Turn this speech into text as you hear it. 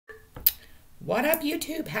What up,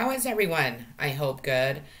 YouTube? How is everyone? I hope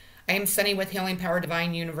good. I am Sunny with Healing Power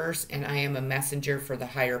Divine Universe, and I am a messenger for the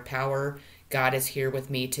higher power. God is here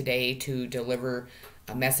with me today to deliver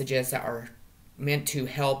messages that are meant to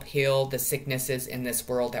help heal the sicknesses in this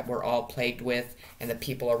world that we're all plagued with and the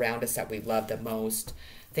people around us that we love the most.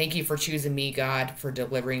 Thank you for choosing me, God, for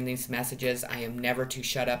delivering these messages. I am never to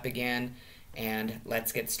shut up again, and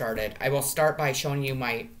let's get started. I will start by showing you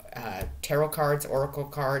my tarot cards, oracle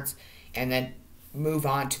cards, and then move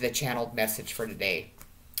on to the channeled message for today.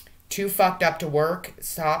 Too fucked up to work.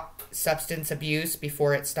 Stop substance abuse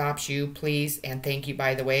before it stops you, please. And thank you,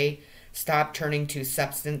 by the way. Stop turning to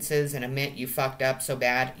substances and admit you fucked up so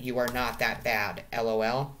bad. You are not that bad.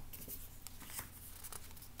 LOL.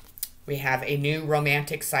 We have a new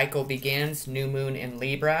romantic cycle begins. New moon in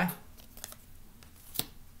Libra.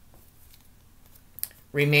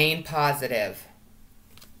 Remain positive.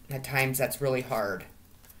 At times that's really hard.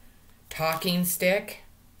 Talking stick.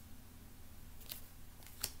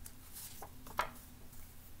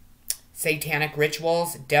 Satanic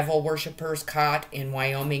rituals. Devil worshippers caught in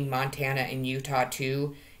Wyoming, Montana, and Utah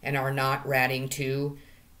too, and are not ratting too,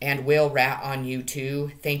 and will rat on you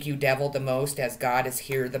too. Thank you, devil, the most, as God is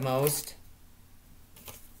here the most.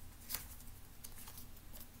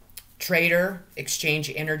 Trader.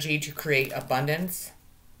 Exchange energy to create abundance.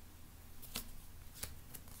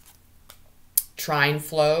 Trine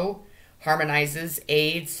flow. Harmonizes,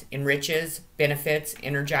 aids, enriches, benefits,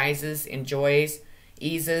 energizes, enjoys,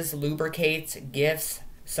 eases, lubricates, gifts,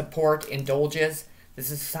 support, indulges.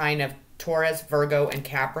 This is a sign of Taurus, Virgo, and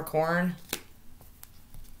Capricorn.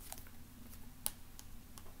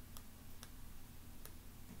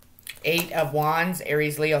 Eight of Wands,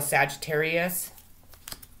 Aries, Leo, Sagittarius.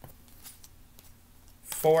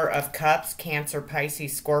 Four of Cups, Cancer,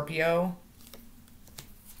 Pisces, Scorpio.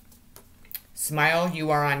 Smile,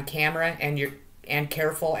 you are on camera, and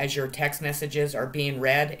careful as your text messages are being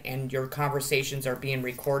read and your conversations are being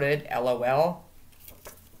recorded. LOL.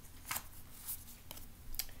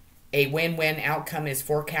 A win-win outcome is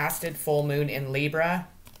forecasted. Full moon in Libra.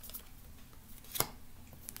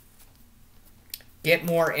 Get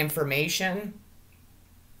more information.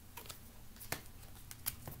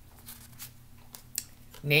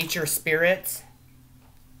 Nature spirits.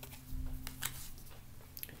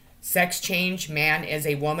 Sex change, man is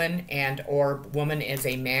a woman and or woman is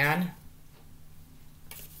a man.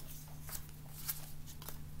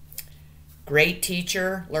 Great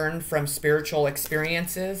teacher, learn from spiritual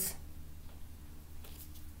experiences.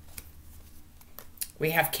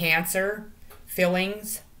 We have Cancer,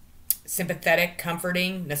 feelings, sympathetic,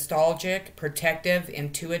 comforting, nostalgic, protective,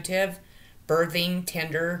 intuitive, birthing,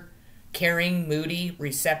 tender, caring, moody,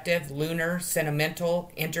 receptive, lunar,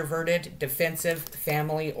 sentimental, introverted, defensive,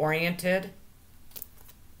 family-oriented.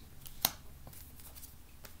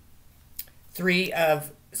 Three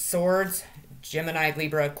of Swords, Gemini,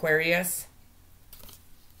 Libra, Aquarius.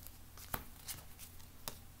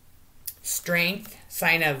 Strength,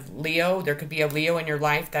 sign of Leo. There could be a Leo in your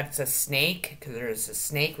life that's a snake, because there's a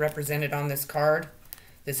snake represented on this card.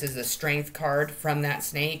 This is a strength card from that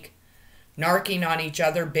snake. Narking on each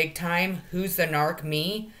other big time. Who's the narc?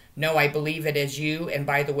 Me? No, I believe it is you. And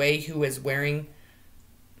by the way, who is wearing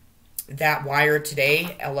that wire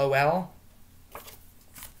today? LOL.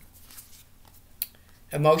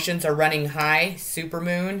 Emotions are running high.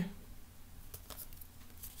 Supermoon.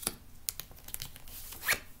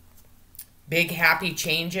 Big happy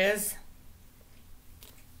changes.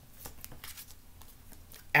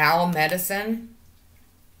 Owl medicine.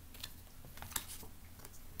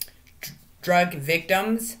 Drug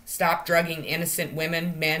victims, stop drugging innocent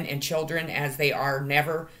women, men, and children as they are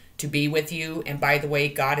never to be with you. And by the way,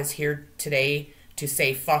 God is here today to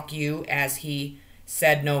say fuck you as he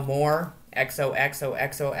said no more.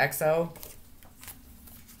 XOXOXOXO.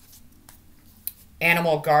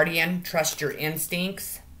 Animal guardian, trust your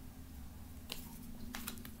instincts.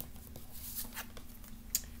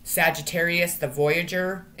 Sagittarius, the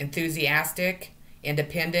voyager, enthusiastic,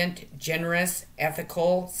 independent, generous,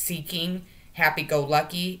 ethical, seeking,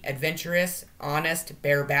 happy-go-lucky, adventurous, honest,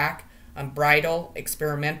 bareback, unbridled,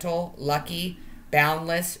 experimental, lucky,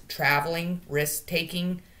 boundless, traveling,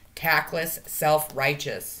 risk-taking, tactless,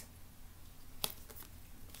 self-righteous.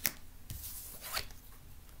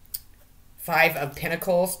 Five of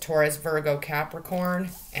Pentacles, Taurus, Virgo, Capricorn.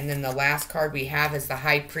 And then the last card we have is the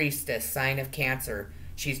High Priestess, sign of Cancer.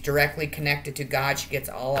 She's directly connected to God. She gets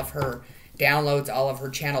all of her downloads, all of her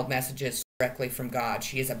channeled messages directly from God.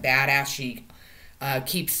 She is a badass. She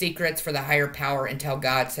keeps secrets for the higher power until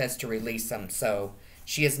God says to release them. So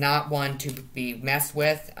she is not one to be messed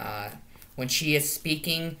with. When she is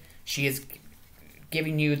speaking, she is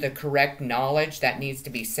giving you the correct knowledge that needs to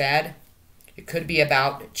be said. It could be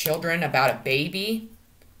about children, about a baby.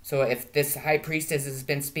 So if this high priestess has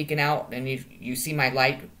been speaking out and you see my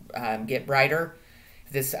light get brighter,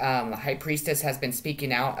 if this high priestess has been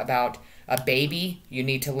speaking out about a baby, you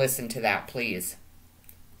need to listen to that, please.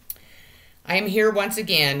 I am here once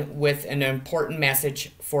again with an important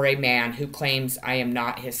message for a man who claims I am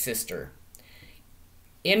not his sister.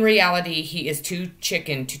 In reality, he is too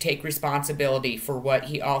chicken to take responsibility for what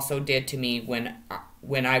he also did to me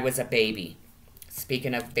when I was a baby.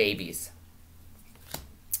 Speaking of babies.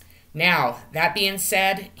 Now, that being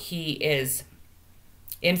said, he is,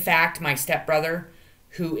 in fact, my stepbrother,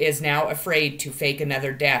 who is now afraid to fake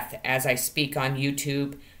another death as I speak on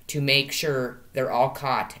YouTube to make sure they're all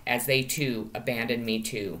caught, as they too abandoned me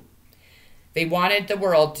too. They wanted the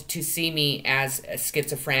world to see me as a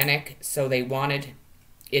schizophrenic, so they wanted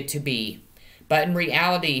it to be. But in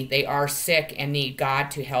reality, they are sick and need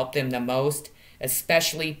God to help them the most,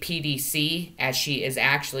 especially PDC, as she is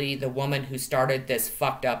actually the woman who started this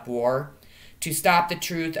fucked up war, to stop the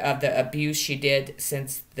truth of the abuse she did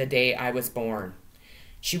since the day I was born.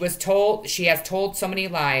 She has told so many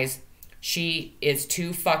lies, she is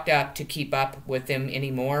too fucked up to keep up with them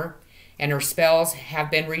anymore, and her spells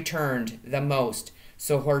have been returned the most,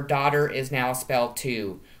 so her daughter is now spelled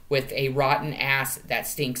too, with a rotten ass that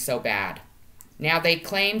stinks so bad. Now they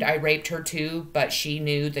claimed I raped her too, but she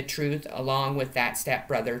knew the truth along with that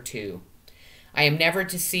stepbrother too. I am never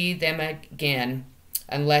to see them again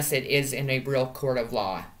unless it is in a real court of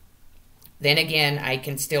law. Then again, I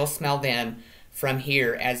can still smell them from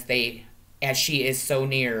here as she is so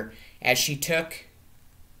near, as she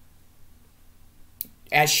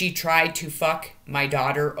tried to fuck my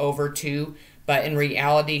daughter over too, but in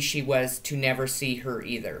reality she was to never see her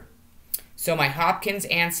either. So my Hopkins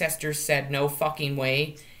ancestors said no fucking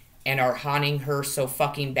way and are haunting her so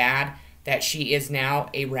fucking bad that she is now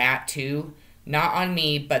a rat too. Not on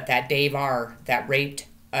me, but that Dave R. that raped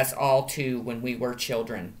us all too when we were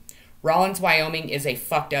children. Rawlins, Wyoming is a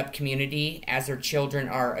fucked up community as their children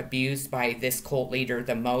are abused by this cult leader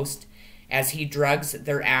the most, as he drugs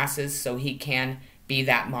their asses so he can be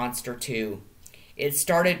that monster too. It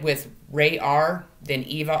started with Ray R., then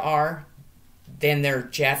Eva R., then their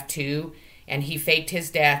Jeff too, and he faked his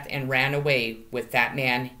death and ran away with that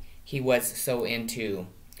man he was so into.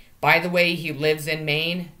 By the way, he lives in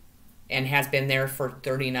Maine and has been there for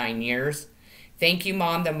 39 years. Thank you,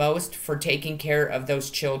 Mom, the most for taking care of those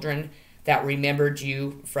children that remembered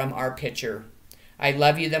you from our picture. I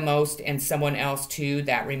love you the most, and someone else too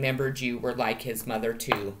that remembered you were like his mother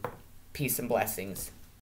too. Peace and blessings.